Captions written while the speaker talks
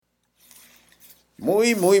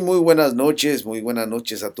Muy buenas noches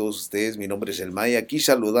a todos ustedes. Mi nombre es El Maya, aquí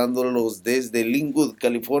saludándolos desde Linwood,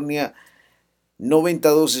 California,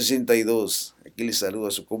 9262. Aquí les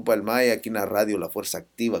saluda su compa El Maya, aquí en la radio La Fuerza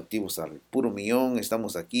Activa, activos al puro millón.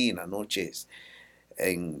 Estamos aquí en las noches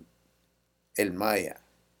en El Maya,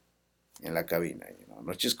 en la cabina.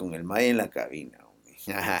 Noches con El Maya en la cabina.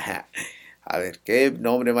 A ver, qué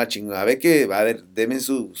nombre más chingón. A ver, denme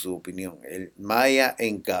su opinión. El Maya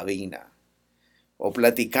en cabina. O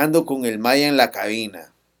platicando con el Maya en la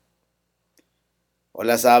cabina. O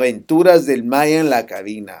las aventuras del Maya en la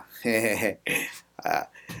cabina.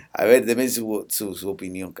 a, a ver, déme su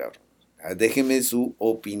opinión, cabrón. Déjeme su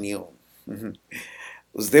opinión.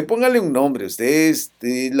 Usted póngale un nombre, usted es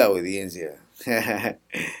la audiencia.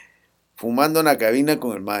 Fumando en la cabina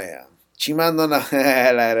con el Maya. Chimando en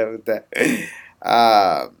la...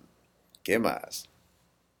 Ah, ¿qué más?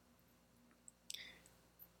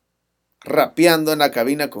 Rapeando en la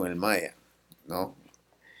cabina con el Maya, ¿no?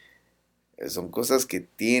 Son cosas que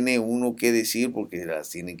tiene uno que decir porque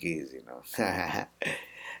las tiene que decir, ¿no?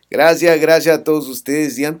 Gracias a todos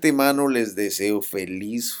ustedes. De antemano les deseo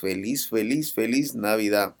feliz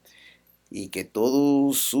Navidad. Y que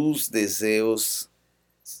todos sus deseos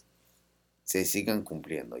se sigan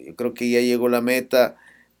cumpliendo. Yo creo que ya llegó la meta,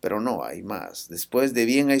 pero no, hay más. Después de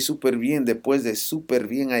bien hay súper bien, después de súper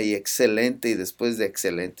bien hay excelente y después de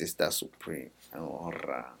excelente está supreme.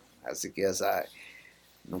 Honra. Así que ya sabe,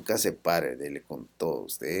 nunca se pare, dele con todo.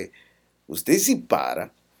 Usted si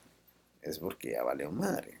para, es porque ya valió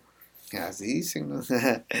madre. Así dicen, ¿no?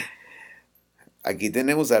 Aquí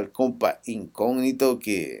tenemos al compa incógnito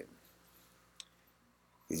que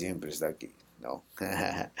siempre está aquí, ¿no?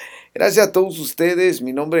 Gracias a todos ustedes.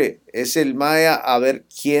 Mi nombre es el Maya. A ver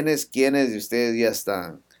quiénes de ustedes ya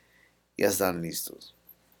están listos.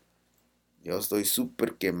 Yo estoy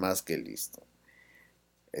súper que más que listo.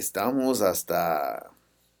 Estamos hasta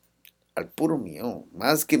al puro millón,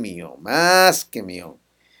 más que millón.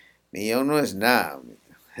 Millón no es nada.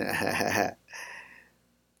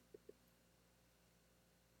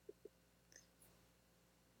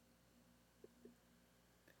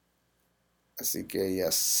 Así que ya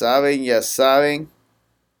saben.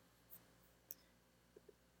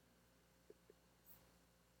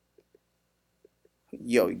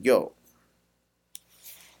 Yo.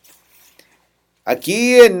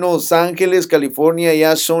 Aquí en Los Ángeles, California,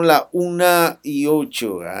 ya son las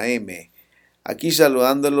 1:08 AM. Aquí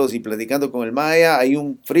saludándolos y platicando con el Maya. Hay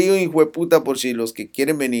un frío hijo de puta por si los que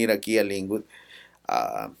quieren venir aquí a Linwood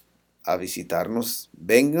a, a visitarnos.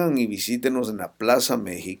 Vengan y visítenos en la Plaza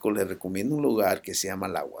México. Les recomiendo un lugar que se llama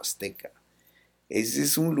La Huasteca. Ese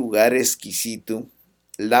es un lugar exquisito.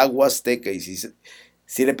 La Huasteca. Y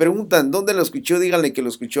si le preguntan dónde lo escuchó, díganle que lo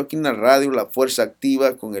escuchó aquí en la radio, La Fuerza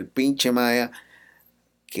Activa, con el pinche Maya.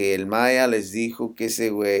 Que el Maya les dijo que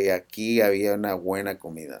ese güey aquí había una buena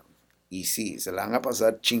comida. Y sí, se la van a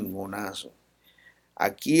pasar chingonazo.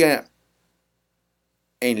 Aquí en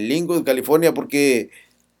Lincoln, California, porque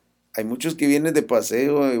hay muchos que vienen de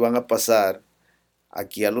paseo y van a pasar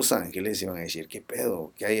aquí a Los Ángeles y van a decir, ¿qué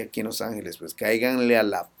pedo? ¿Qué hay aquí en Los Ángeles? Pues cáiganle a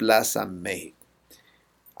la Plaza México.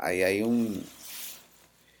 Ahí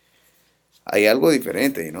hay algo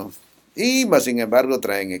diferente, ¿no? Y más sin embargo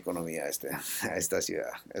traen economía a esta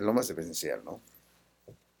ciudad. Es lo más esencial, ¿no?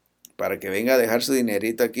 Para que venga a dejar su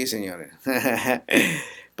dinerito aquí, señores.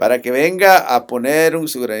 Para que venga a poner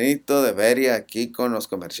su granito de feria aquí con los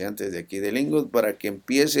comerciantes de aquí de Linwood para que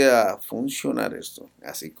empiece a funcionar esto,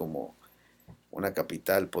 así como una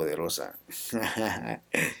capital poderosa.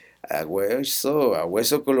 A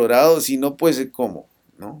hueso colorado, si no, pues ¿cómo?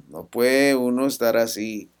 ¿No? No puede uno estar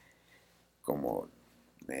así como...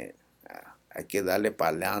 hay que darle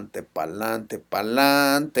pa'lante, pa'lante,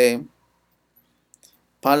 pa'lante.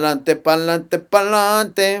 Pa'lante, pa'lante,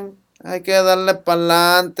 pa'lante. Hay que darle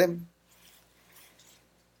pa'lante.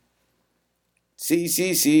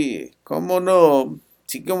 Sí. ¿Cómo no?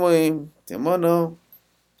 Sí, ¿cómo no?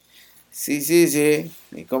 Sí.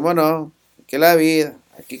 ¿Y cómo no? Que la vida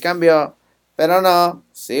aquí cambió. Pero no,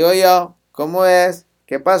 sigo yo. ¿Cómo es?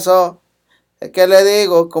 ¿Qué pasó? Es que le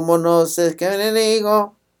digo, ¿cómo no sé? Es que le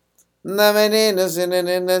digo. No me no sé,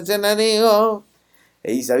 no digo.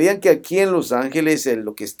 Y sabían que aquí en Los Ángeles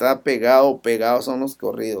lo que está pegado son los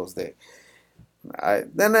corridos de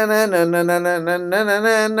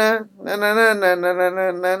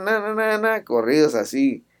corridos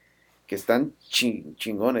así que están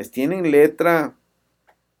chingones. Tienen letra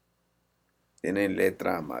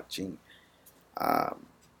machín. A,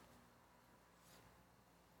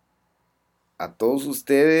 a todos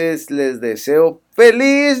ustedes les deseo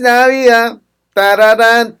feliz Navidad.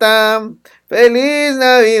 Tararán, tam. Feliz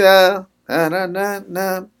Navidad. Na, na, na,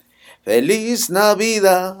 na. Feliz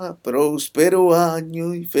Navidad, próspero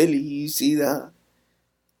año y felicidad.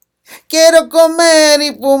 Quiero comer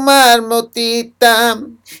y fumar motita,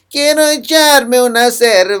 quiero echarme una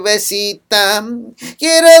cervecita,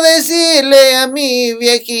 quiero decirle a mi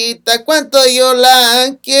viejita cuánto yo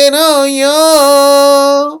la quiero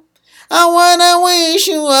yo. I wanna wish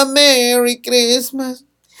you a Merry Christmas,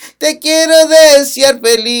 te quiero desear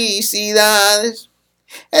felicidades.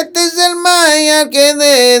 Este es el Maya que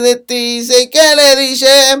de ti dice que le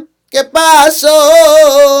dice ¿qué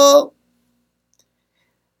pasó?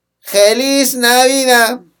 Feliz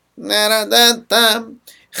Navidad,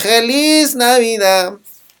 feliz Navidad,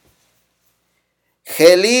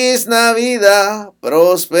 feliz Navidad,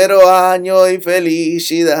 próspero año y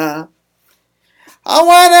felicidad. I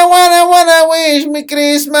wanna wish me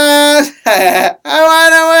Christmas. I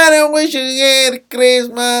wanna wish you Merry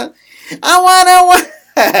Christmas. I wanna.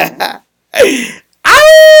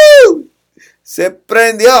 ¡Au! Se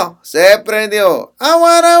prendió. I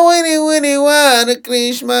wanna winnie wanna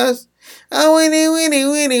Christmas. I winnie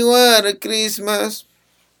wanna Christmas.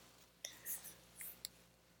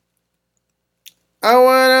 I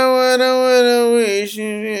wanna wish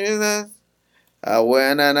you that.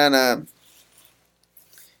 Na.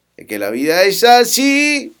 Es que la vida es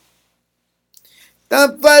así.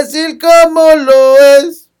 Tan fácil como lo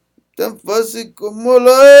es. Tan fácil como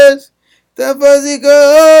lo es. Tan fácil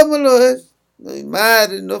como lo es. No es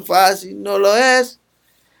madre, no fácil, no lo es.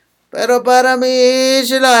 Pero para mí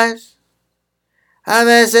sí lo es. A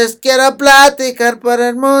veces quiero platicar por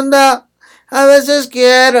el mundo. A veces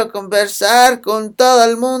quiero conversar con todo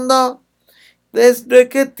el mundo. Desde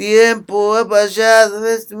qué tiempo he pasado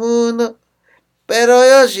este mundo. Pero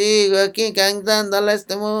yo sigo aquí cantándole a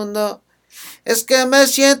este mundo. Es que me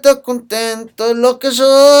siento contento lo que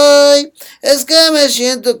soy. Es que me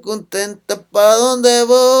siento contento para donde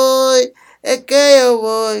voy. Es que yo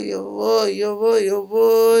voy.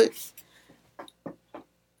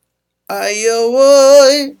 Ay, yo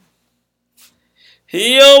voy.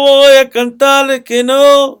 Y yo voy a cantarle que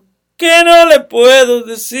no le puedo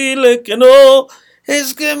decirle que no.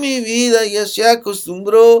 Es que mi vida ya se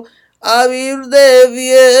acostumbró a vivir de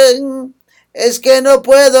bien. Es que no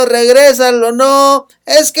puedo regresarlo, no.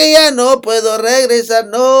 Es que ya no puedo regresar,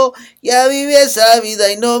 no. Ya viví esa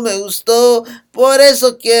vida y no me gustó. Por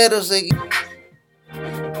eso quiero seguir.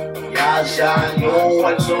 Ya se añó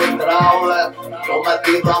el soltrable, yo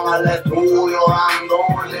metido en el estudio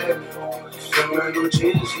dándole. Se me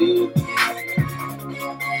anochece,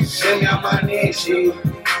 se me amanece.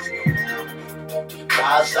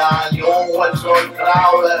 Ya salió el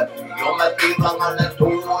soltrable, yo metido en el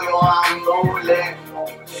estudio dándole.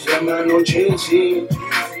 Se me anochece,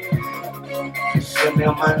 se me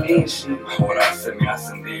amanece. Ahora se me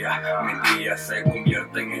hacen días, mis días se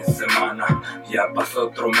convierten en semana. Ya pasó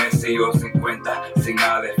otro mes y yo sin cuenta, sin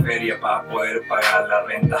nada de feria para poder pagar la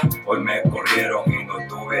renta. Hoy me corrieron y no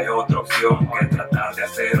tuve otra opción que tratar de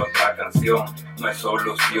hacer otra canción. No es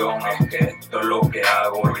solución, es que esto es lo que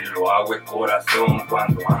hago y lo hago de corazón.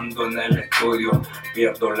 Cuando ando en el estudio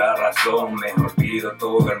pierdo la razón, me olvido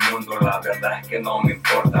todo el mundo, la verdad es que no me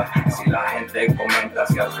importa si la gente comenta,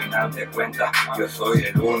 si al final de cuentas yo soy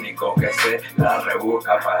el único que se la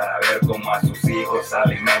rebusca para ver cómo a sus hijos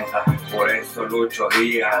alimenta. Por eso lucho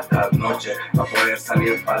día hasta noche para poder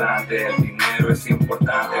salir para adelante. El dinero es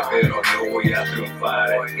importante, pero yo voy a triunfar.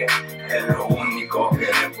 Es que es lo único que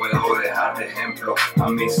le puedo dejar de ejemplo a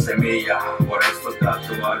mis semillas. Por eso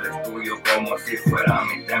trato al estudio como si fuera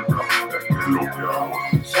mi templo.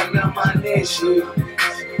 Se me amanece,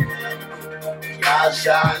 ya se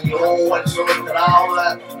añó el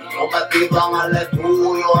soltrable, yo metido en el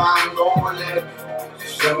estudio dándole.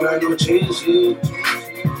 Se me anochece,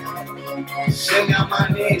 se me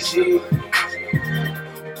amanece.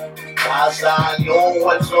 Ya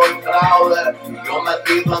salió el soltrable, yo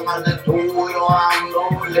metido en el estudio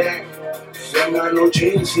dándole. Se me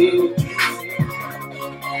anochece,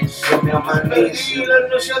 se me amanece.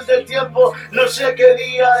 No sé del tiempo, no sé qué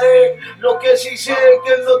día es. Lo que sí sé es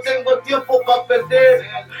que no tengo tiempo para perder.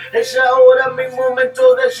 Es ahora mi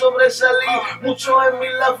momento de sobresalir. Muchos en mi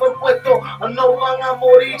lado fue puesto, no van a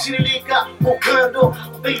morir. Chilica, buscando,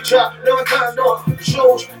 dicha, levantando,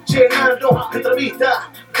 shows, llenando, entrevistas,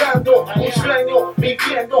 dando un sueño,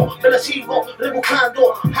 viviendo, me la sigo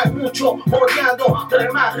rebuscando. Hay mucho odiando,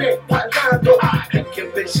 tres más respaldando. El que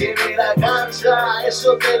persevera cansa,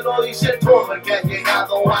 eso te lo dice todo el que ha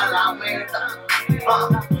llegado a la meta.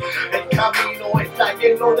 El camino está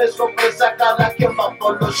lleno de sorpresas, cada quien va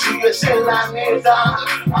por lo suyo, esa es la neta.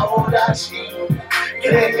 Ahora sí,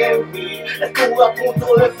 creen en mí. Estuve a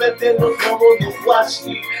punto de perderlo todo, no fue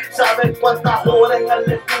así. ¿Sabes cuántas horas en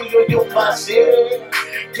el estudio yo pasé?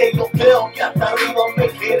 Que yo creo que hasta arriba me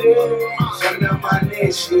quedé. Se me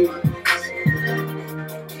amanece,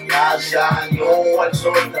 ya salió el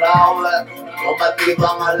sol traula. Yo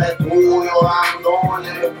metido en el estudio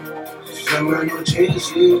dándole. Se me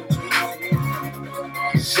anochece,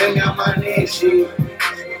 se me amanece.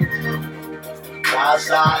 Ya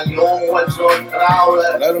salió el sol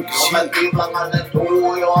traula. Claro que Yo sí. metido en el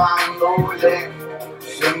estudio dándole.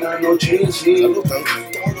 Se me anochece,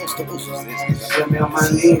 Saludos a todos ustedes. se me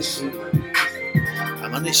amanece,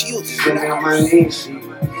 Amanecidos. se me amanece.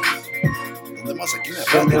 ¿Dónde más? Aquí en la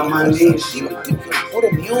Se me radio. amanece. El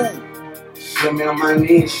puro mío. Se me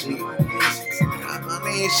amanece. Se me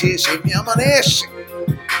amanece, se me amanece.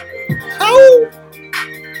 ¡Au!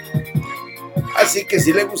 Así que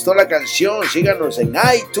si les gustó la canción, síganos en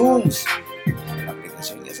iTunes. La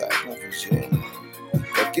aplicación ya sabe cómo funciona.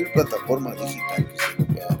 Cualquier plataforma digital que se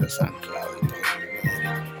pueda ver, SoundCloud y todo.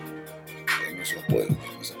 Denos su apoyo.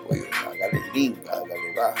 Hágale link,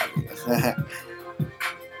 hágale baja.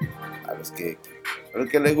 A los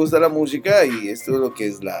que les gusta la música, y esto es lo que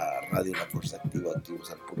es la radio, la fuerza activa, activos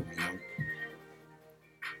al puro millón.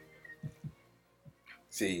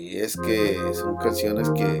 Sí, es que son canciones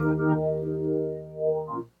que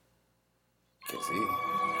sí.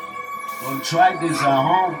 Don't try this at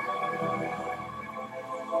home.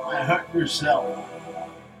 You might hurt yourself.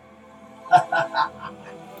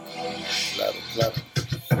 Claro.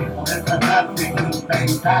 Tratar de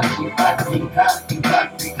inventar y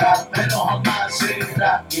practicar, pero jamás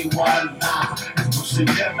será igual, nah. Esto se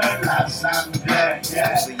lleva en la sangre,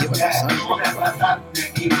 yeah, Esto se lleva en la sangre. Tratar de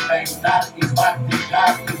inventar y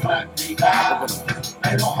practicar,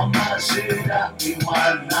 pero jamás será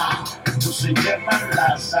igual, nah. Esto se lleva en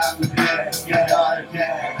la sangre, yeah.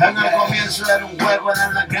 En el comienzo era un juego,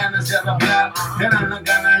 eran las ganas de rapear, eran las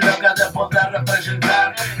ganas locas de poder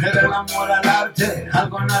representar, era el amor al arte,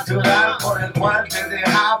 algo natural por el cual te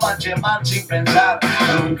dejaba llevar sin pensar.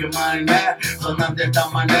 Nunca imaginé sonar de esta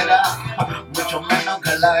manera, mucho menos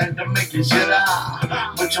que la gente me quisiera,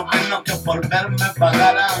 mucho menos que por verme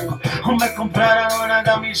pagaran o me compraran una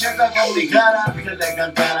camiseta con mi cara, que le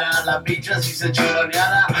cantaran a las bichas y se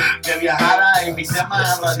chuloneara, que viajara y mi tema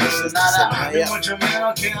radio sonara, y mucho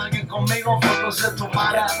menos que alguien conmigo fotos se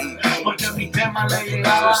tomara, porque mi tema le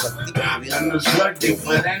llegaba. Yo no soy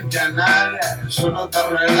diferente a nadie, solo te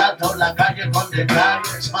relato la calle con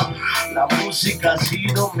detalles. La música ha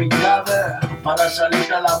sido mi llave para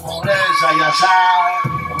salir a la pobreza, ya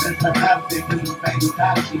sabes. De tratar de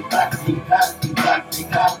inventar y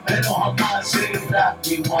practicar, pero jamás será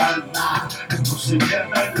igual, nah. Esto se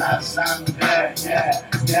lleva en la sangre,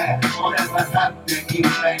 yeah. Por tratar de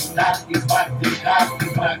inventar y practicar,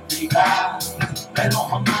 pero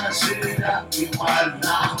jamás será igual,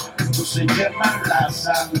 nah. Esto se lleva en la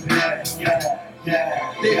sangre, yeah.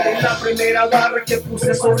 Desde la primera barra que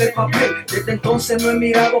puse sobre el papel, desde entonces no he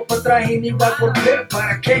mirado para atrás y ni va a volver.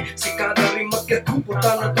 ¿Para qué? Si cada ritmo que escupo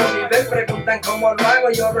está a otro nivel. Preguntan cómo lo hago,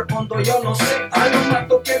 yo respondo yo no sé. A lo más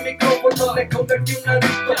toqué el micrófono, le convertí en un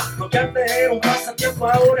adicto. Lo que antes era un pasatiempo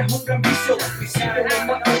ahora es un gran vicio. Al principio no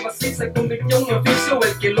más algo así se convirtió en mi oficio.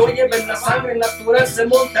 El que lo lleva en la sangre natural se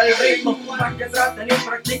monta el ritmo. Más que traten y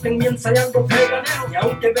practiquen y ensayando pegan. Y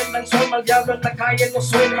aunque vendan su alma al diablo en la calle no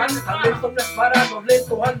suenan. Talento no es para los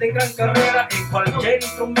lentos, ando en gran carrera. En cualquier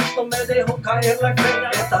instrumento me dejo caer la crema.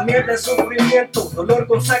 Esta mierda es sufrimiento, dolor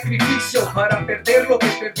con sacrificio. Para perder lo que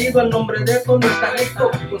he perdido, el nombre de esto no está listo.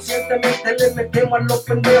 Conscientemente le metemos a los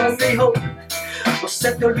pendejos, dijo. No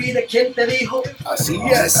se te olvide quién te dijo. Así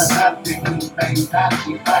es. Tratar de inventar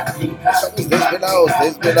y practicar. Estamos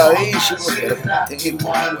desveladísimos, pero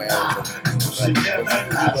igual, nah. Esto se lleva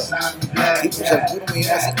en la sangre, tipos al puro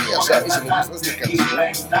millón, así que ya sabes, si le gusta esta canción,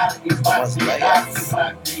 más vaya a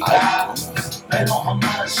iTunes, pero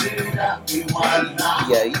jamás será igual, nah.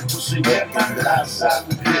 y ahí Esto se lleva en la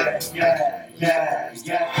sangre, yeah.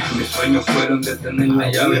 Mis sueños fueron de tener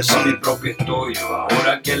la llave para mi propio estudio.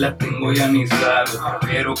 Ahora que la tengo ya ni salgo.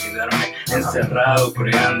 Prefiero quedarme encerrado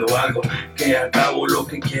creando algo que acabo lo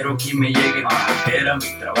que quiero que me llegue. Como era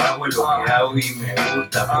mi trabajo es lo que hago y me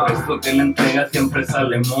gusta. Por eso que la entrega siempre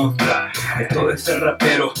sale mostra. Esto de ser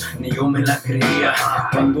rapero ni yo me la creía.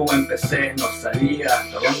 Cuando empecé no sabía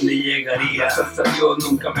hasta dónde llegaría. Gracias a Dios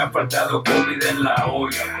nunca me ha faltado comida en la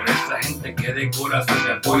olla. Por esa gente que de corazón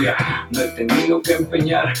me apoya. No he tenido tenido que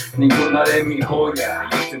empeñar ninguna de mis joyas.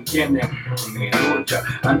 Ellos entienden mi lucha.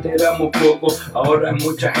 Antes éramos pocos, ahora hay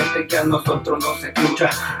mucha gente que a nosotros nos escucha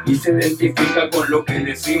y se identifica con lo que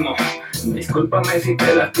decimos. Discúlpame si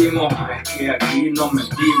te lastimo, es que aquí no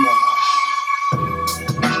mentimos.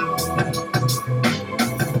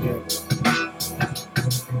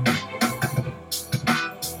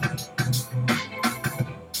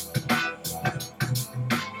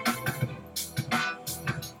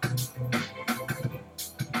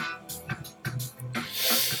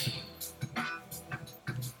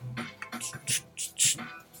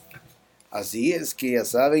 Así es que ya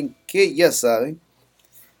saben,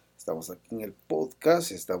 estamos aquí en el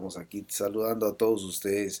podcast, estamos aquí saludando a todos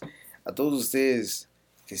ustedes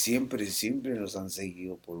que siempre nos han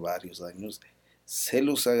seguido por varios años. Se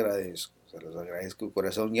los agradezco de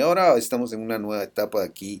corazón. Y ahora estamos en una nueva etapa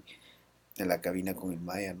aquí en la cabina con el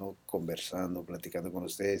Maya, ¿no? Conversando, platicando con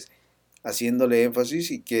ustedes, haciéndole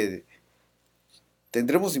énfasis y que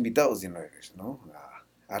tendremos invitados de nuevo, ¿no? A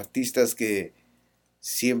artistas que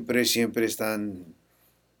siempre están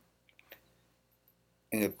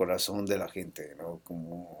en el corazón de la gente, ¿no?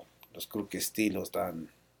 Como los Crooked Estilos tan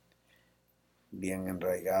bien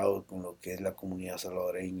enraigados con lo que es la comunidad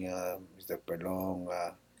salvadoreña, Mr. Pelón,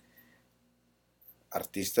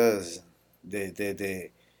 artistas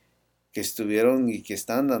que estuvieron y que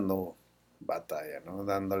están dando batalla, ¿no?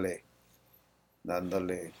 Dándole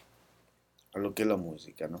a lo que es la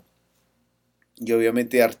música, ¿no? Y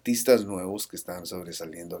obviamente artistas nuevos que están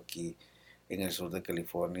sobresaliendo aquí en el sur de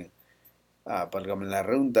California. Válgame la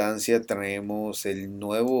redundancia, traemos el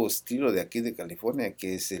nuevo estilo de aquí de California,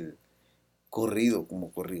 que es el corrido,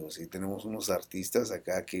 como corrido. Sí, tenemos unos artistas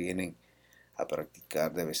acá que vienen a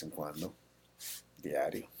practicar de vez en cuando,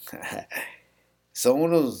 diario. Son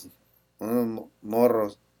unos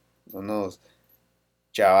morros, unos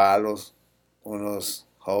chavalos, unos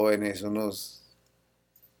jóvenes, unos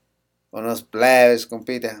plebes,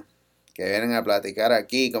 compita, que vienen a platicar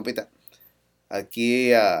aquí, compita.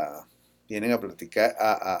 Aquí vienen a platicar,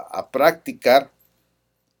 a practicar.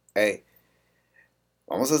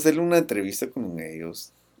 Vamos a hacerle una entrevista con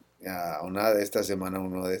ellos. Una de esta semana,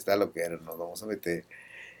 uno de esta loquera, nos vamos a meter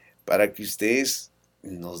para que ustedes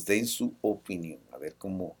nos den su opinión. A ver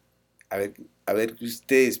cómo, a ver qué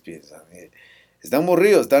ustedes piensan. Están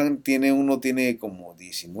morridos, uno tiene como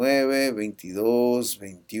 19, 22,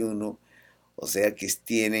 21. O sea que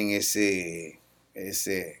tienen ese,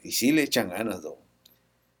 y sí le echan ganas, ¿no?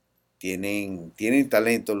 Tienen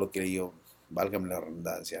talento, lo que yo, válgame la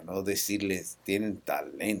redundancia, no decirles, tienen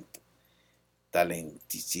talento,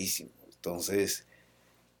 talentísimo. Entonces,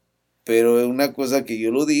 pero una cosa que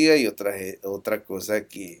yo lo diga y otra cosa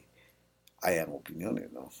que hayan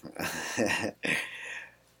opiniones, ¿no?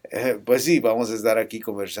 Pues sí, vamos a estar aquí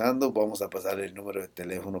conversando, vamos a pasar el número de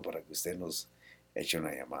teléfono para que usted nos eche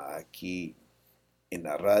una llamada aquí en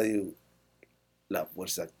la radio, La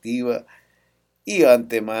Fuerza Activa. Y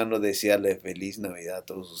antemano desearle feliz Navidad a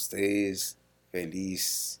todos ustedes,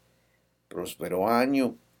 feliz, próspero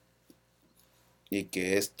año y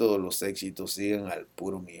que los éxitos sigan al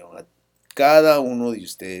puro millón a cada uno de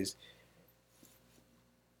ustedes,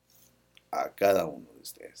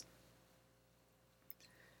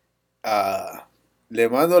 le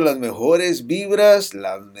mando las mejores vibras,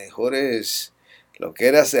 las mejores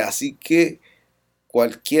loqueras, así que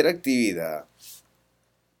cualquier actividad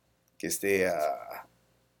que esté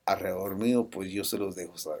alrededor mío, pues yo se los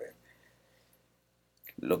dejo saber.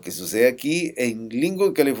 Lo que sucede aquí en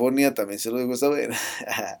Linwood, California, también se lo dejo saber.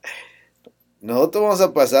 Nosotros vamos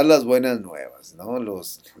a pasar las buenas nuevas, ¿no?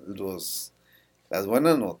 Las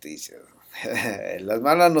buenas noticias. Las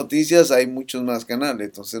malas noticias hay muchos más canales,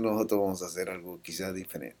 entonces nosotros vamos a hacer algo quizás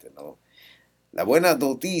diferente, ¿no? La buena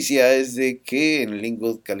noticia es de que en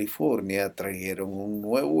Linwood, California, trajeron un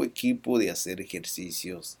nuevo equipo de hacer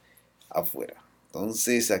ejercicios afuera.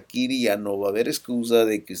 Entonces aquí ya no va a haber excusa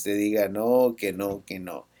de que usted diga no, que no, que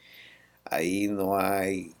no. Ahí no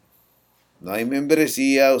hay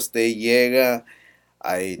membresía, usted llega,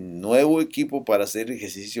 hay nuevo equipo para hacer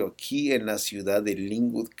ejercicio aquí en la ciudad de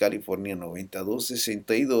Linwood, California,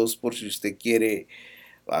 9262, por si usted quiere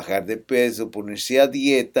bajar de peso, ponerse a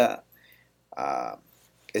dieta.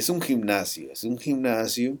 Es un gimnasio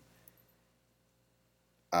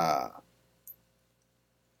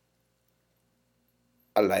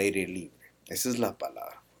al aire libre. Esa es la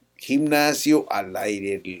palabra. Gimnasio al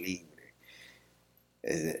aire libre.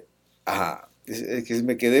 Es que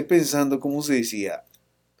me quedé pensando cómo se decía.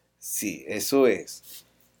 Sí, eso es.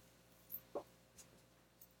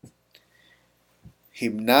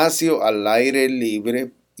 Gimnasio al aire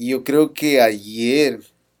libre. Y yo creo que ayer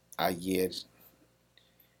ayer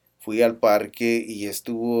fui al parque y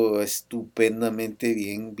estuvo estupendamente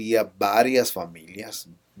bien. Vi a varias familias,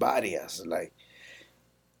 varias. Like,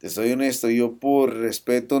 te soy honesto, yo por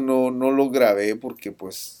respeto no lo grabé porque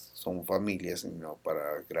pues son familias y no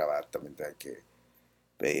para grabar también hay que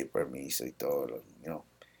pedir permiso y todo.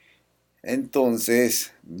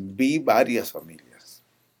 Entonces vi varias familias.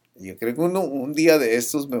 Yo creo que un día de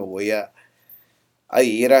estos me voy a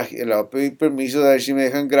ir le voy a pedir permiso de ver si me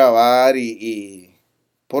dejan grabar y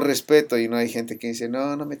por respeto. Y no hay gente que dice,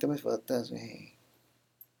 no me tomes fotos, güey.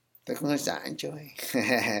 Estoy con el Sancho, güey.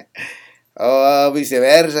 O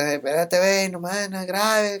viceversa, espérate, güey, nomás, no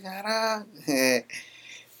grabes, carajo.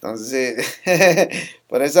 Entonces,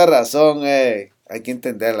 por esa razón, hay que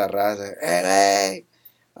entender la raza. Güey,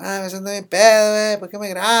 me están dando mi pedo, ¿por qué me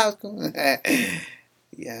grabas?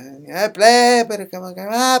 Ya, play, pero como que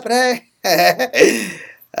play.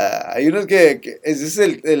 Hay unos que ese es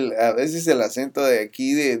a veces el acento de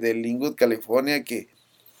aquí, de Linwood, California, que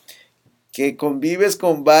convives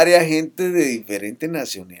con varias gente de diferente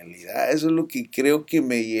nacionalidad. Eso es lo que creo que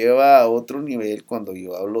me lleva a otro nivel cuando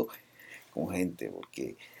yo hablo con gente,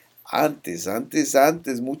 porque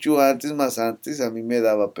mucho antes, más antes, a mí me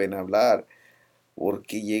daba pena hablar,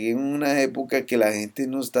 porque llegué en una época que la gente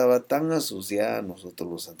no estaba tan asociada a nosotros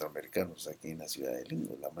los centroamericanos aquí en la ciudad de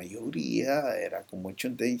Lingo. La mayoría era como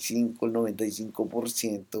 85, el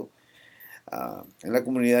 95%. En la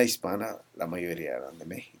comunidad hispana, la mayoría eran de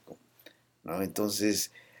México, ¿no?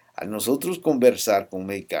 Entonces, al nosotros conversar con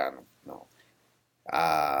mexicanos, ¿no?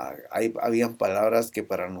 Habían palabras que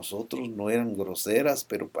para nosotros no eran groseras,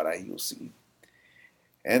 pero para ellos sí.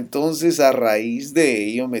 Entonces, a raíz de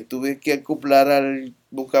ello, me tuve que acoplar al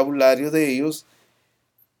vocabulario de ellos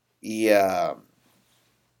y ya,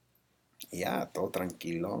 todo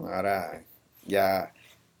tranquilo. Ahora ya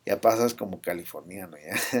pasas como californiano,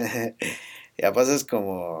 ya, ya pasas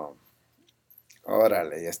como,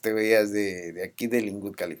 órale, ya este güey es de aquí de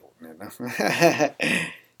Linwood, California, ¿no?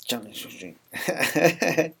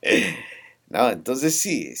 No, entonces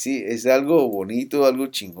sí, es algo bonito, algo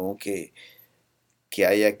chingón que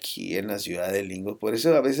hay aquí en la ciudad de Lingo. Por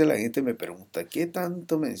eso a veces la gente me pregunta, ¿qué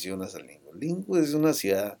tanto mencionas a Lingo? Lingo es una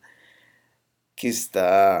ciudad que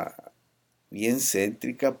está bien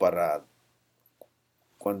céntrica para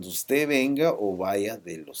cuando usted venga o vaya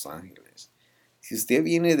de Los Ángeles. Si usted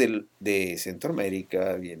viene de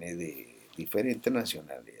Centroamérica, viene de diferente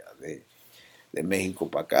nacionalidad, de México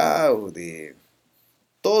para acá o de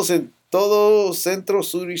todo Centro,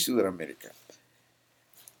 Sur y Sudamérica.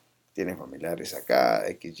 Tiene familiares acá,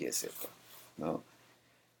 X, Y, Z, ¿no?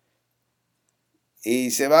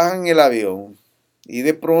 Y se bajan el avión y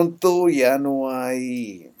de pronto ya no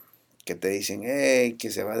hay que te dicen, hey, que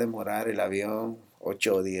se va a demorar el avión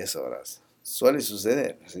 8 o 10 horas. Suele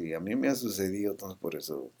suceder, sí, a mí me ha sucedido, entonces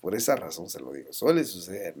por esa razón se lo digo, suele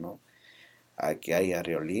suceder, ¿no? A que hay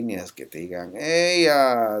aerolíneas que te digan, hey,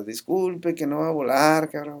 disculpe que no va a volar,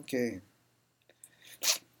 cabrón, que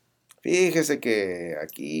fíjese que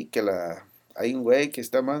aquí hay un güey que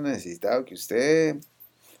está más necesitado que usted.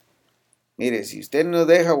 Mire, si usted nos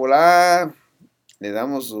deja volar, le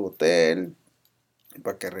damos su hotel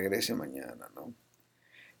para que regrese mañana, ¿no?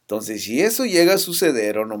 Entonces, si eso llega a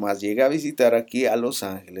suceder o nomás llega a visitar aquí a Los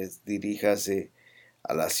Ángeles, diríjase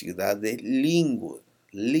a la ciudad de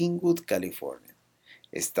Linwood, California.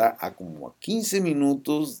 Está a como a 15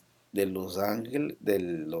 minutos de Los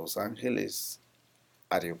Ángeles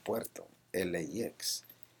Aeropuerto, LAX.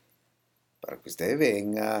 Para que usted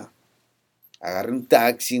venga, agarre un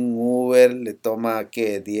taxi, un Uber, le toma,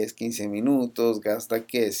 ¿qué? 10, 15 minutos, gasta,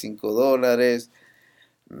 ¿qué? $5,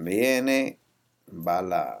 viene, va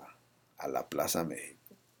a la Plaza México.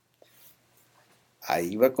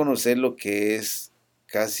 Ahí va a conocer lo que es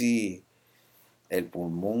casi el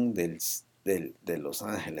pulmón de Los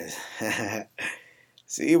Ángeles.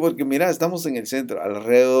 Sí, porque mira, estamos en el centro.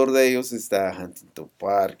 Alrededor de ellos está Huntington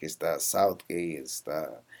Park, está Southgate,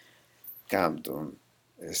 está Campton,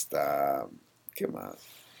 está, ¿qué más?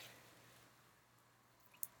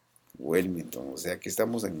 Wilmington, o sea que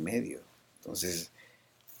estamos en medio. Entonces,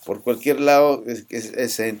 por cualquier lado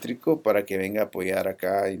es céntrico para que venga a apoyar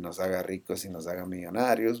acá y nos haga ricos y nos haga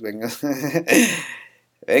millonarios.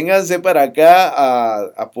 Vénganse para acá,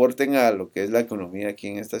 aporten a lo que es la economía aquí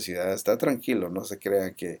en esta ciudad. Está tranquilo, no se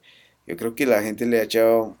crean que... Yo creo que la gente le ha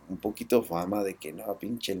echado un poquito fama de que no,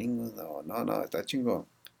 pinche Lingo, no, está chingón.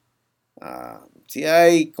 Sí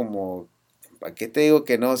hay como, ¿para qué te digo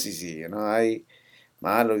que no? Sí, no hay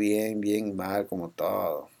malo, bien y mal, como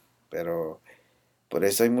todo. Pero por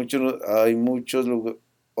eso hay muchos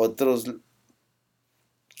otros,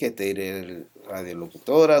 ¿qué te diré?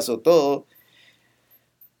 radiolocutoras o todo,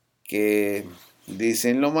 que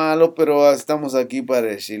dicen lo malo, pero estamos aquí para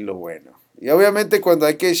decir lo bueno. Y obviamente cuando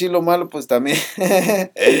hay que decir lo malo, pues también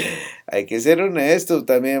hay que ser honestos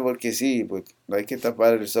también, porque sí, pues no hay que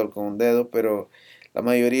tapar el sol con un dedo, pero la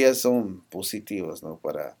mayoría son positivos, ¿no?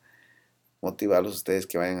 Para motivarlos a ustedes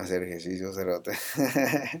que vayan a hacer ejercicio, cerote.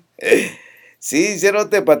 Sí,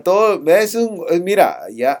 cerote, para todo. Mira,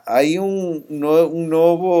 ya hay una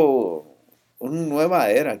nueva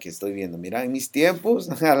era que estoy viendo. Mira, en mis tiempos,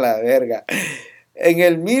 a la verga. En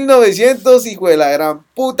el 1900, hijo de la gran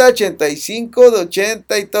puta, 85, de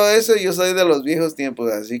 80 y todo eso, yo soy de los viejos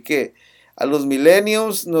tiempos. Así que a los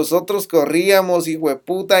millennials, nosotros corríamos, hijo de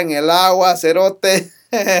puta, en el agua, cerote.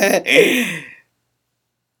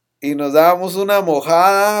 Y nos dábamos una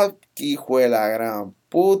mojada, hijo de la gran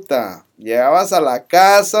puta. Llegabas a la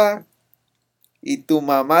casa y tu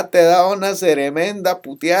mamá te daba una tremenda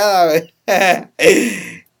puteada, ¿ve?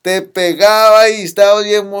 Te pegaba y estabas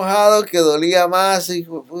bien mojado que dolía más,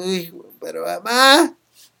 hijo. Uy, pero mamá,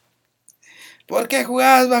 ¿por qué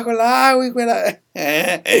jugabas bajo el agua, hijo de la...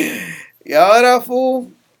 Y ahora,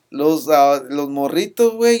 los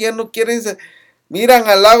morritos, güey, ya no quieren... Miran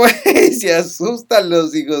al agua y se asustan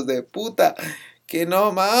los hijos de puta. Que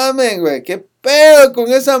no mamen, güey. ¿Qué pedo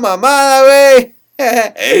con esa mamada, güey?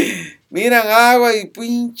 Miran agua y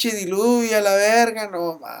pinche diluvio a la verga.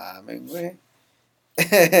 No mamen, güey.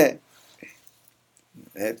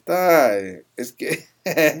 Es que...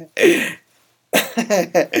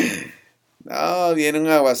 No, viene un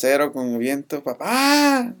aguacero con viento,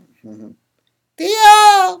 papá.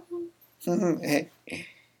 Tío.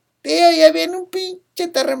 Tío, ya viene un pinche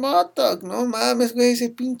terremoto. No mames, güey, ese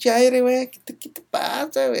pinche aire, güey. ¿Qué te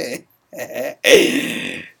pasa, güey?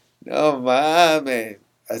 No mames.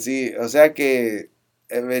 Así, o sea que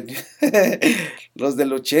los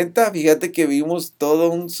del 80, fíjate que vimos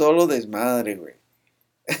todo un solo desmadre, güey.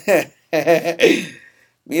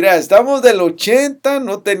 Mira, estamos del 80,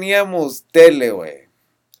 no teníamos tele, güey.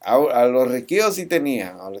 A los riquillos sí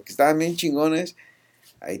tenían, a los que estaban bien chingones,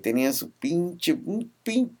 ahí tenían un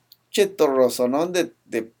pinche torrozonón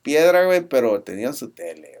de piedra, güey, pero tenían su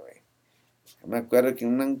tele, güey. Yo me acuerdo que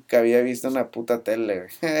nunca había visto una puta tele,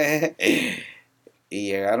 güey. Y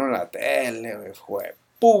llegaron a la tele, güey, fue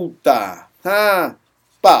puta. ¡Ah!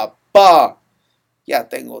 Papá, ya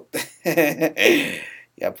tengo tele.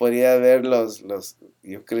 Ya podía ver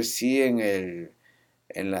yo crecí en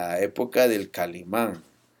la época del Calimán.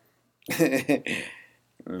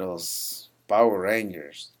 Los Power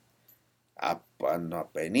Rangers. Cuando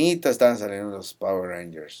apenas estaban saliendo los Power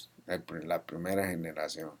Rangers, la primera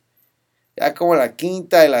generación. Ya como la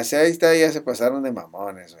quinta y la sexta ya se pasaron de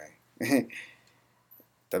mamones, güey.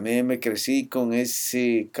 También me crecí con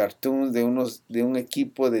ese cartoon de un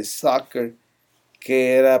equipo de soccer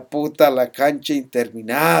que era puta la cancha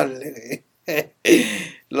interminable.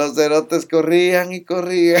 Los cerotes corrían y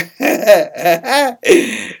corrían.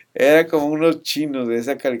 Era como unos chinos de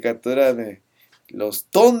esa caricatura de los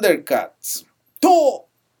Thundercats.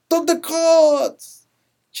 ¡Thundercats!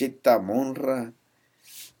 Chita monra.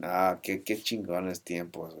 Ah, qué chingones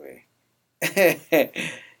tiempos, güey.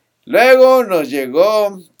 Luego nos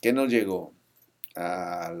llegó. ¿Qué nos llegó?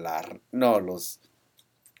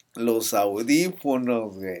 Los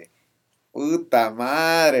audífonos, güey. Puta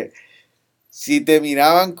madre. Si te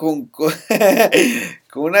miraban con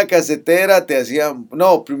una casetera, te hacían...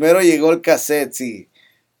 No, primero llegó el cassette, sí.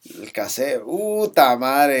 El cassette, puta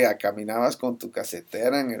madre. Caminabas con tu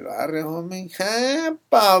casetera en el barrio, homie. ¡Ah,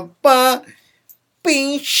 papá!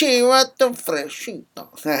 Pinche vato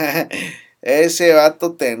freshito. Ese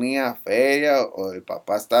vato tenía feria, o el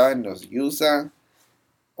papá estaba en los USA,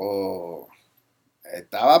 o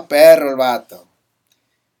estaba perro el vato.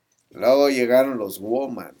 Luego llegaron los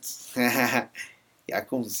Womans. Ya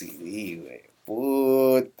con CD, güey.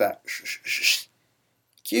 Puta.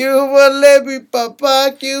 ¿Qué hubo, mi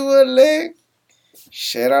papá? ¿Qué hubo?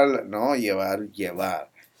 No, llevar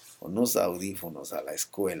unos audífonos a la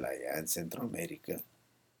escuela allá en Centroamérica.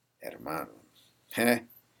 Hermano.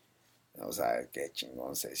 No sabes qué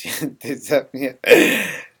chingón se siente esa mierda.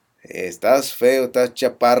 Estás feo, estás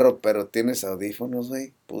chaparro, pero tienes audífonos,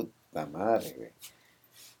 güey. Puta madre, güey.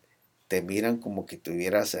 Te miran como que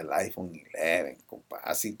tuvieras el iPhone 11, compa.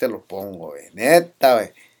 Así te lo pongo, güey. Neta,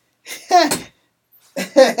 güey.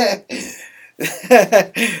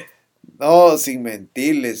 No, sin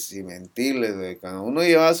mentirles, güey. Cuando uno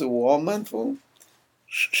lleva su Walkman,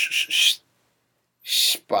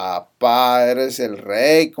 papá, eres el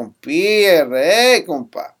rey,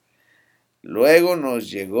 compa. Luego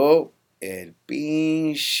nos llegó el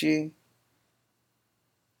pinche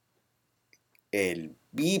El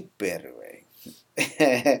Viper, güey.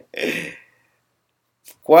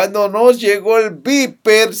 Cuando nos llegó el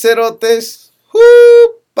Viper, cerotes,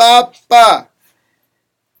 papá,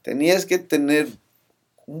 tenías que tener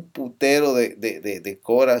un putero de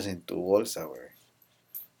coras en tu bolsa, güey.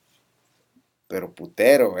 Pero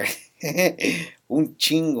putero, güey. Un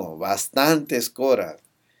chingo, bastantes coras.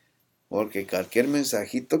 Porque cualquier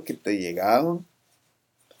mensajito que te llegaba,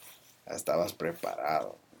 estabas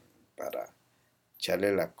preparado para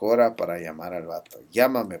echarle la cora para llamar al vato.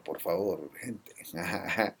 Llámame, por favor, urgente.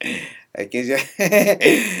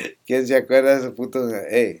 ¿Quién se acuerda de esos putos?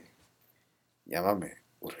 Ey, llámame,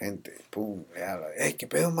 urgente. Pum, le habla. Ey, ¿qué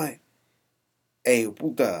pedo, mae? Ey,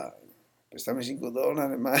 puta, préstame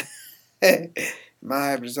 $5, mae.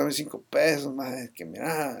 Mae, préstame 5 pesos, mae. Que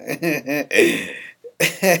mira.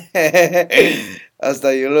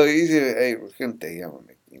 Hasta yo lo hice. Ey, urgente,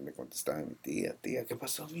 llámame. Y me contestaba mi tía. Tía, ¿qué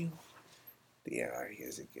pasó, amigo? Tía,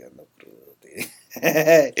 fíjese que ando crudo, tía.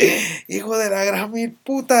 Hijo de la gran mil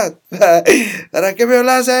puta. ¿Para qué me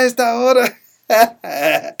hablas a esta hora?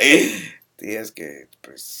 Tía, es que,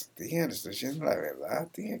 pues, tía, le estoy diciendo la verdad,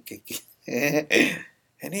 tía.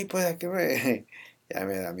 Vení, pues, que me... Ya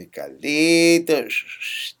me da mi caldito.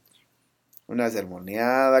 Una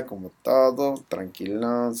sermoneada, como todo.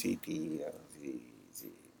 Tranquilón, sí, tía.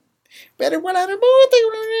 Sí. Pero igual a la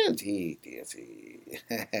puta. Sí, tía, sí.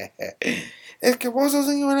 Es que vos sos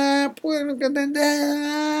señora, puedo entender.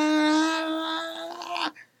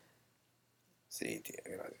 Sí, tía,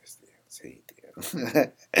 gracias, tía. Sí,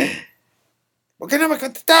 tía. ¿Por qué no me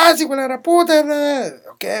contestás, igual a la puta?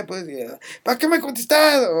 Ok, pues, tía. ¿Para qué me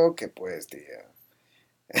contestás? Ok, pues, tía.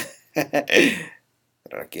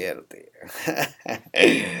 Quiero, tía.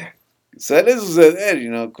 Suele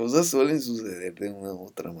suceder, cosas suelen suceder de una u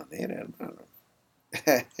otra manera, hermano.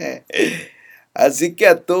 Así que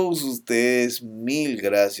a todos ustedes, mil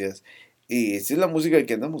gracias. Y esta es la música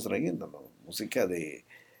que andamos trayendo, ¿no? Música de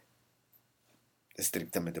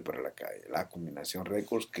estrictamente para la calle. La Combinación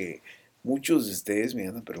Records, que muchos de ustedes me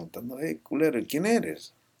andan preguntando, culero, ¿quién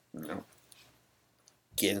eres? ¿No?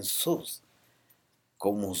 ¿Quién sos?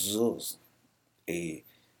 ¿Cómo sos?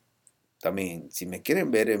 También, si me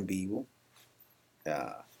quieren ver en vivo,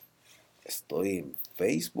 estoy en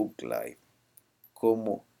Facebook Live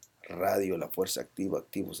como Radio La Fuerza Activa,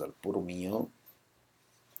 activos al puro millón,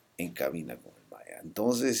 en cabina con el Maya.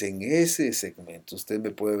 Entonces, en ese segmento usted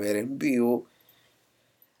me puede ver en vivo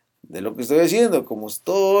de lo que estoy haciendo. Como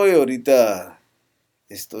estoy ahorita,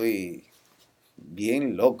 estoy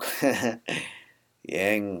bien loco,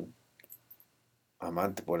 bien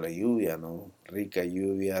amante por la lluvia, ¿no? Rica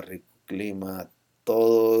lluvia, rico clima,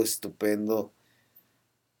 todo estupendo,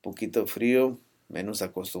 poquito frío, menos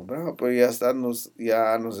acostumbrado, pero ya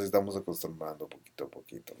nos estamos acostumbrando poquito a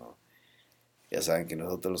poquito, ¿no? Ya saben que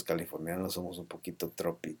nosotros los californianos somos un poquito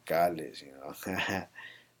tropicales, ¿no?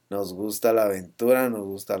 Nos gusta la aventura, nos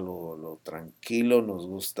gusta lo tranquilo, nos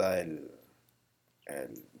gusta el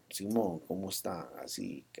Simón, ¿cómo está?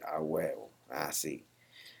 Así, a huevo, así.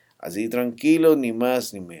 Así tranquilo, ni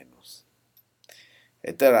más ni menos.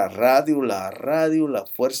 Esta es la radio, la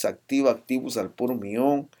fuerza activa, activos al puro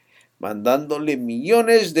millón, mandándole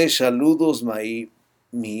millones de saludos,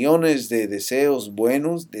 millones de deseos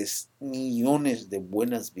buenos, millones de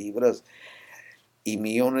buenas vibras y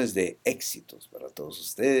millones de éxitos para todos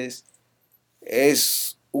ustedes.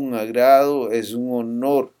 Es un agrado, es un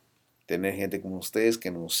honor tener gente como ustedes que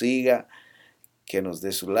nos siga, que nos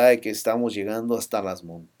dé su like. Estamos llegando hasta las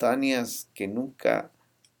montañas que nunca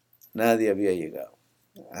nadie había llegado.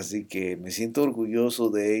 Así que me siento orgulloso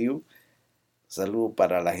de ello. Saludo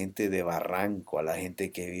para la gente de Barranco, a la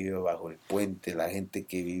gente que vive bajo el puente, la gente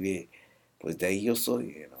que vive, pues de ahí yo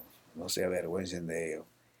soy, no se avergüencen de ello.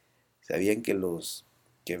 Sabían que los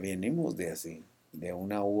que venimos de así, de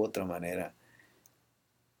una u otra manera,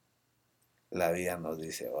 la vida nos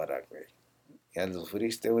dice, ahora, güey, ya lo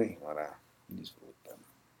sufriste, güey, ahora disfruta.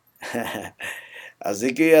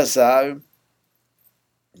 Así que ya saben,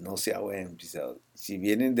 no se buen pisado. Si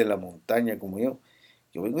vienen de la montaña como yo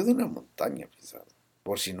vengo de una montaña, pisado.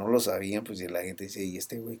 Por si no lo sabían, pues la gente dice, ¿y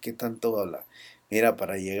este güey qué tanto habla? Mira,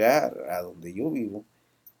 para llegar a donde yo vivo,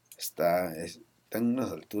 está en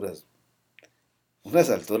unas alturas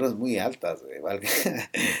muy altas, güey.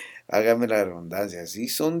 Hágame la redundancia, sí,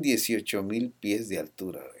 son 18,000 pies de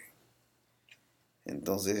altura, güey.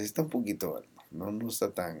 Entonces está un poquito alto, no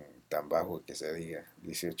está tan bajo que se diga,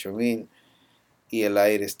 18,000. Y el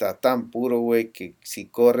aire está tan puro, güey, que si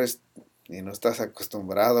corres y no estás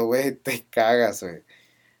acostumbrado, güey, te cagas, güey.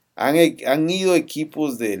 Han ido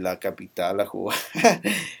equipos de la capital a jugar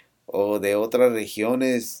o de otras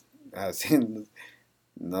regiones haciendo,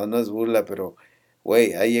 no es burla, pero,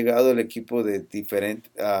 güey, ha llegado el equipo de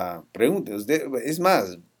diferentes, preguntas, es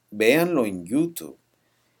más, véanlo en YouTube.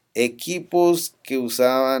 Equipos que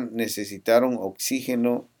necesitaron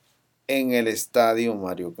oxígeno en el estadio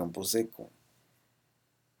Mario Camposeco.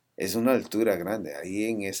 Es una altura grande, ahí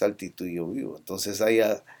en esa altitud yo vivo. Entonces hay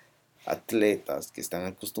atletas que están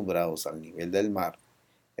acostumbrados al nivel del mar.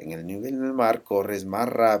 En el nivel del mar corres más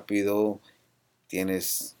rápido,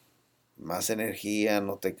 tienes más energía,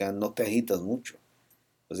 no te agitas mucho.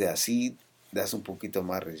 O sea, así das un poquito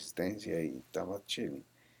más resistencia y está más chill.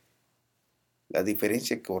 La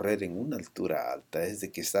diferencia de correr en una altura alta es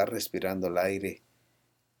de que estás respirando el aire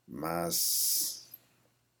más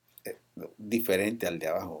diferente al de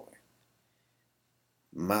abajo, güey.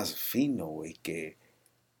 Más fino, güey, que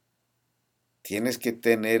tienes que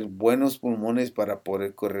tener buenos pulmones para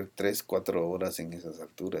poder correr 3, 4 horas en esas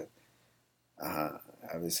alturas. Ajá,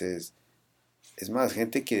 a veces, es más,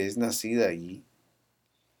 gente que es nacida ahí.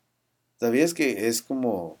 ¿Sabías que es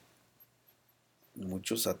como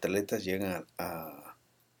muchos atletas llegan a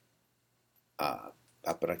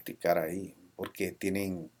practicar ahí? Porque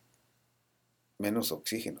tienen menos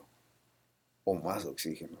oxígeno o más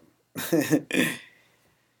oxígeno.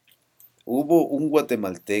 Hubo un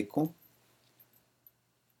guatemalteco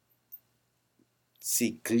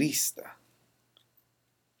ciclista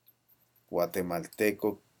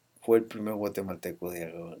fue el primer guatemalteco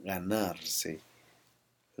de ganarse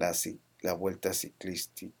la vuelta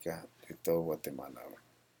ciclística de todo Guatemala.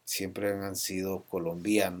 Siempre han sido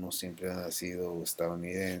colombianos, siempre han sido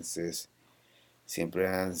estadounidenses, siempre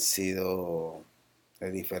han sido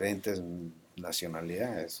de diferentes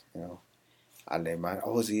nacionalidades, alemán,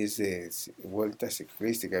 sí, es de vuelta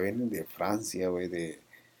ciclística, vienen de Francia, güey,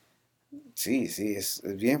 sí, es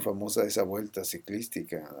bien famosa esa vuelta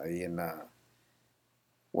ciclística, ahí en la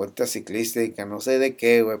vuelta ciclística, no sé de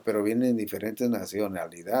qué, güey, pero vienen diferentes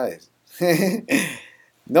nacionalidades.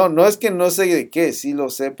 No es que no sé de qué, sí lo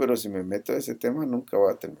sé, pero si me meto a ese tema nunca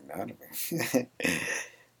va a terminar, güey.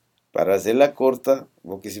 Para hacerla corta,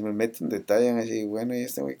 porque si me meto en detalle, así, bueno, ¿y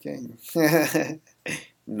este güey qué?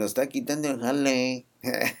 Nos está quitando el jale.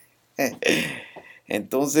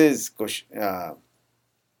 Entonces,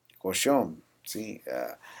 Cochón, sí.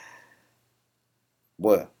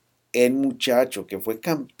 Bueno, el muchacho que fue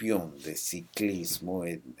campeón de ciclismo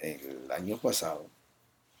el año pasado,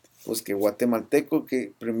 pues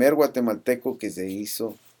primer guatemalteco que se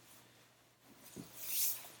hizo,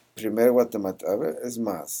 a ver, es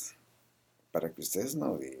más, para que ustedes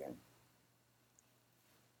no digan,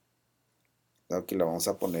 que la vamos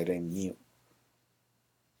a poner en mute.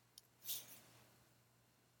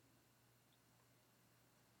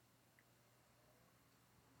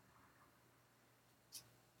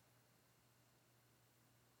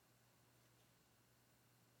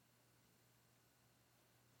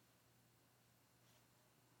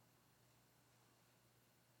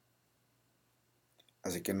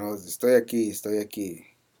 Así que no, estoy aquí.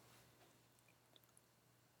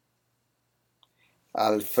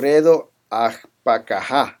 Alfredo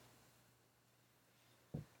Ajpacajá.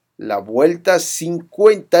 La vuelta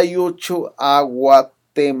 58 a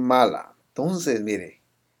Guatemala. Entonces, mire,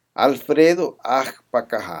 Alfredo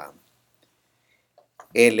Ajpacajá.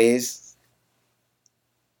 Él es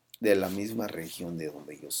de la misma región de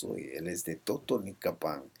donde yo soy. Él es de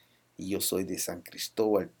Totonicapán. Y yo soy de San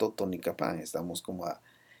Cristóbal, Totonicapán. Estamos como a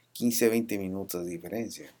 15, 20 minutos de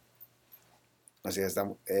diferencia. O sea,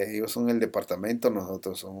 ellos son el departamento,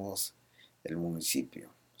 nosotros somos el municipio.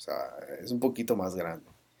 O sea, es un poquito más grande.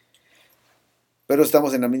 Pero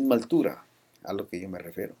estamos en la misma altura, a lo que yo me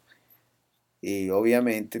refiero. Y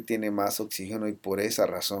obviamente tiene más oxígeno y por esa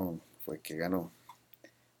razón fue que ganó.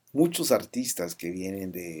 Muchos artistas que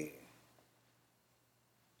vienen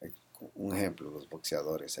un ejemplo, los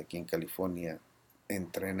boxeadores aquí en California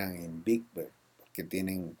entrenan en Big Bear porque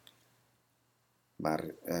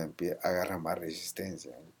agarran más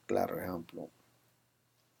resistencia. Claro ejemplo.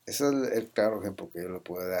 Ese es el claro ejemplo que yo le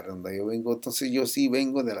puedo dar donde yo vengo. Entonces yo sí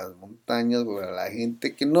vengo de las montañas, para la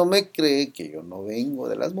gente que no me cree que yo no vengo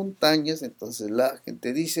de las montañas, entonces la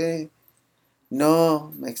gente dice,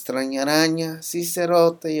 no, me extraña araña, sí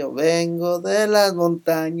cerote, yo vengo de las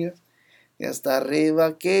montañas. Y hasta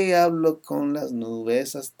arriba que hablo con las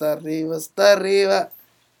nubes, hasta arriba,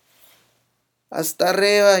 hasta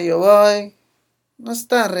arriba yo voy,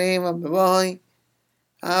 hasta arriba me voy.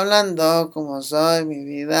 Hablando como soy, mi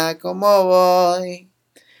vida como voy.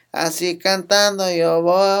 Así cantando yo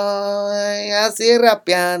voy, así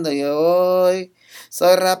rapeando yo voy.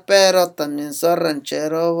 Soy rapero, también soy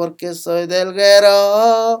ranchero porque soy del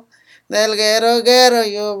guero. Del guero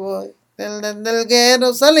yo voy. Del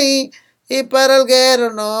guero salí. Y para el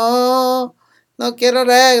guero no. No quiero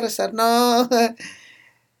regresar, no.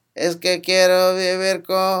 Es que quiero vivir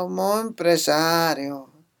como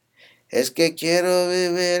empresario. Es que quiero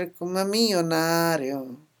vivir como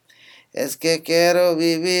millonario. Es que quiero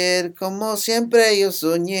vivir como siempre yo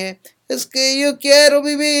soñé. Es que yo quiero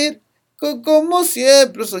vivir como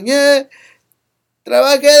siempre soñé.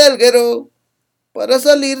 Trabajé del guero para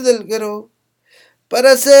salir del guero.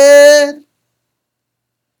 Para ser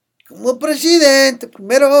como presidente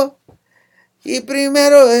primero. Y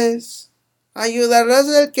primero es ayudar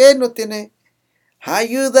al que no tiene.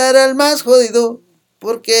 Ayudar al más jodido.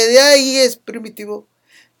 Porque de ahí es primitivo.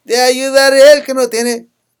 De ayudar al que no tiene.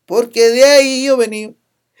 Porque de ahí yo vení.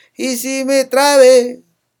 Y si me trabé,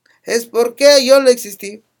 es porque yo le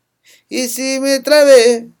existí. Y si me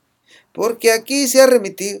trabé, porque aquí se ha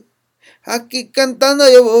remitido. Aquí cantando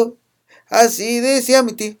yo voy, así decía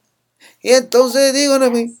mi tío. Y entonces digo a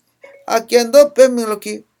mí, aquí ando me lo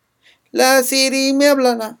que. La Siri me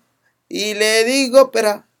habla y le digo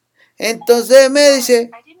espera. Entonces me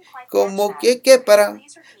dice, como que para.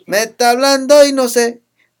 Me está hablando y no sé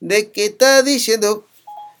de qué está diciendo.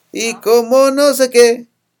 Y como no sé qué.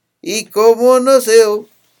 Y como no sé,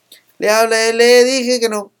 le hablé y le dije que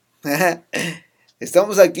no.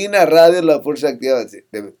 Estamos aquí en la radio, la fuerza activa.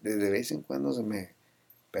 De vez en cuando se me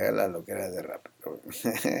pega la loquera de rap.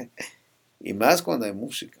 Y más cuando hay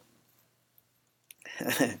música.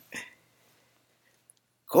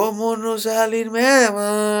 ¿Cómo no salirme de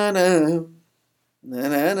mana?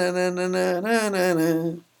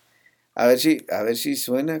 A ver si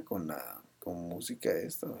suena con música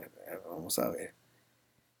esto. Vamos a ver.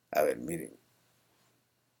 A ver, miren.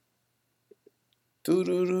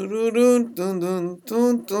 Turururun, tun, tun,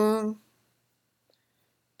 tun, tun.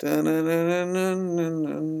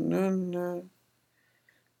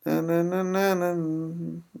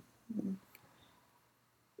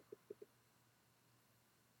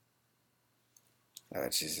 A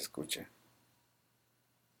ver si se escucha.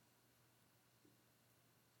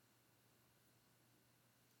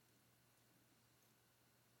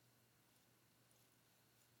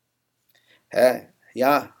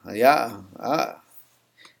 Ya.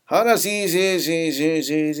 Ahora sí, sí,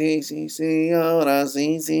 ahora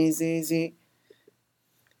sí.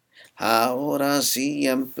 Ahora sí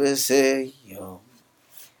empecé yo.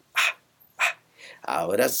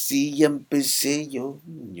 Ahora sí empecé yo.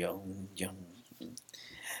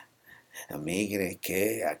 Mire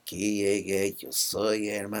que aquí llegué, yo soy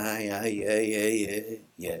el Maya, yeah.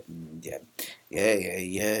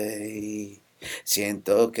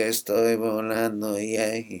 Siento que estoy volando,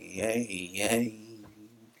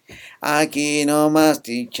 Aquí nomás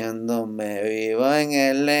me vivo en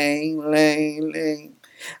el lane.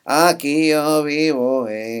 Aquí yo vivo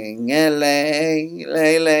en el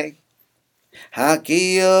lane.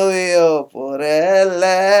 Aquí yo vivo por el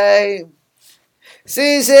lane.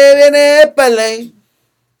 Si se viene pa' ley,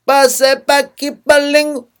 pase pa' aquí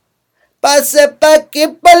palengo, pase pa' aquí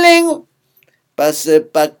palengo, pase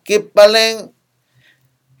pa' aquí palengo.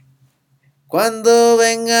 Cuando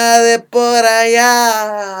venga de por allá,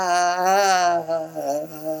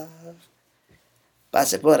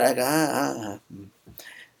 pase por acá.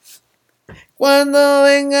 Cuando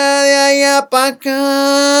venga de allá pa'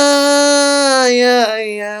 acá,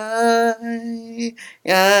 ay.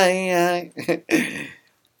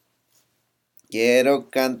 Quiero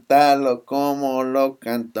cantarlo como lo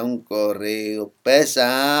canta un corrido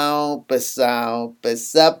pesado.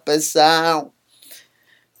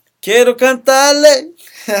 Quiero cantarle.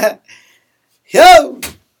 Yo,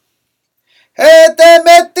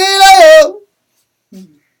 estilo yo.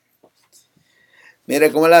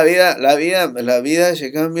 Mire cómo la vida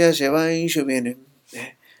se cambia, se va y se viene.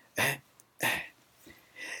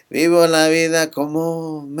 Vivo la vida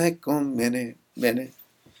como me conviene,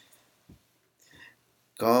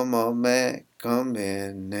 como me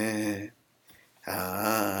conviene.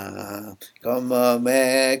 Como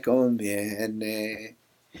me conviene.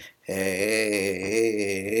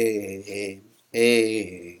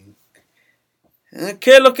 ¿Qué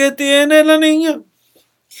es lo que tiene la niña?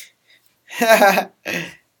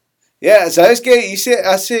 ¿Sabes qué hice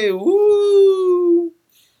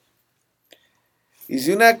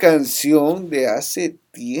hice una canción de hace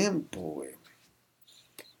tiempo, güey.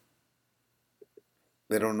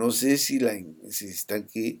 Pero no sé si está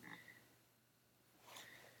aquí.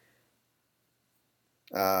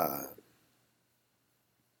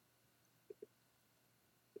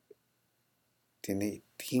 Tiene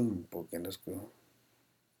tiempo que no escucho.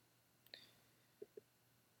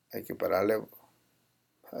 Hay que pararle.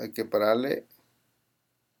 hay que pararle.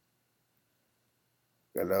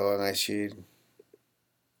 Que luego van a decir,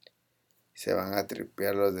 se van a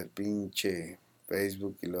tripear los de pinche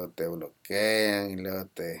Facebook y luego te bloquean y luego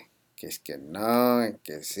que es que no,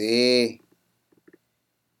 que sí.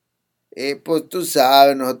 Y pues tú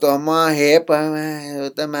sabes, nosotros vamos a jepa,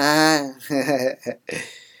 más.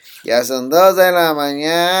 Ya son 2 de la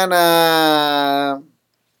mañana.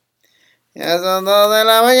 Ya son 2 de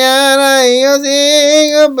la mañana y yo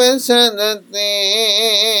sigo pensando en ti.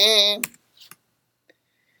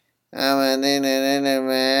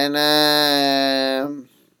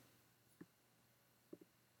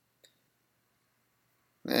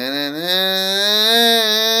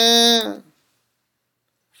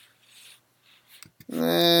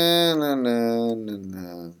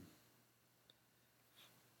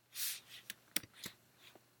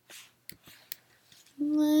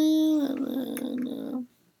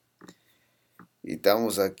 Y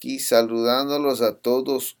estamos aquí saludándolos a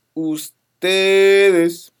todos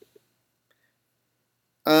ustedes.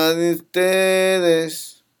 A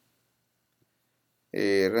ustedes.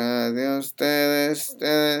 Y radio ustedes.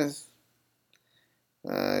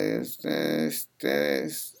 Ay, ustedes.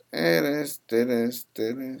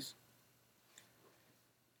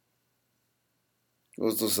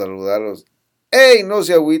 Gusto saludarlos. ¡Ey! No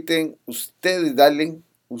se agüiten. Ustedes dalen.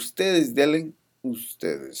 Ustedes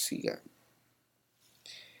sigan.